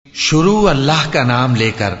शुरू अल्लाह का नाम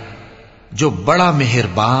लेकर जो बड़ा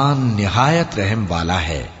मेहरबान निहायत रहम वाला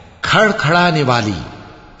है। खड़खड़ाने वाली।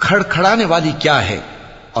 खड़खड़ाने वाली क्या है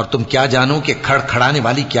और तुम क्या जानो कि खड़खड़ाने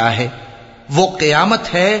वाली क्या है? वो क़यामत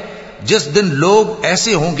है जिस दिन लोग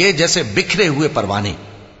ऐसे होंगे जैसे बिखरे हुए परवाने,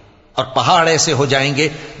 और पहाड़ ऐसे हो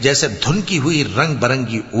जाएंगे जैसे धुनकी हुई रंग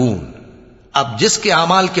बरंगी ऊन। अब जिसके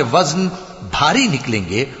आमाल के वजन भारी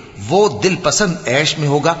निकलेंगे वो दिल पसंद ऐश में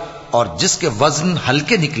होगा, और जिसके वजन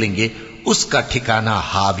हल्के निकलेंगे उसका ठिकाना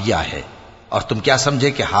हाविया है। और तुम क्या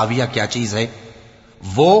समझे कि हाविया क्या चीज है?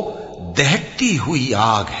 वो दहकती हुई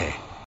आग है।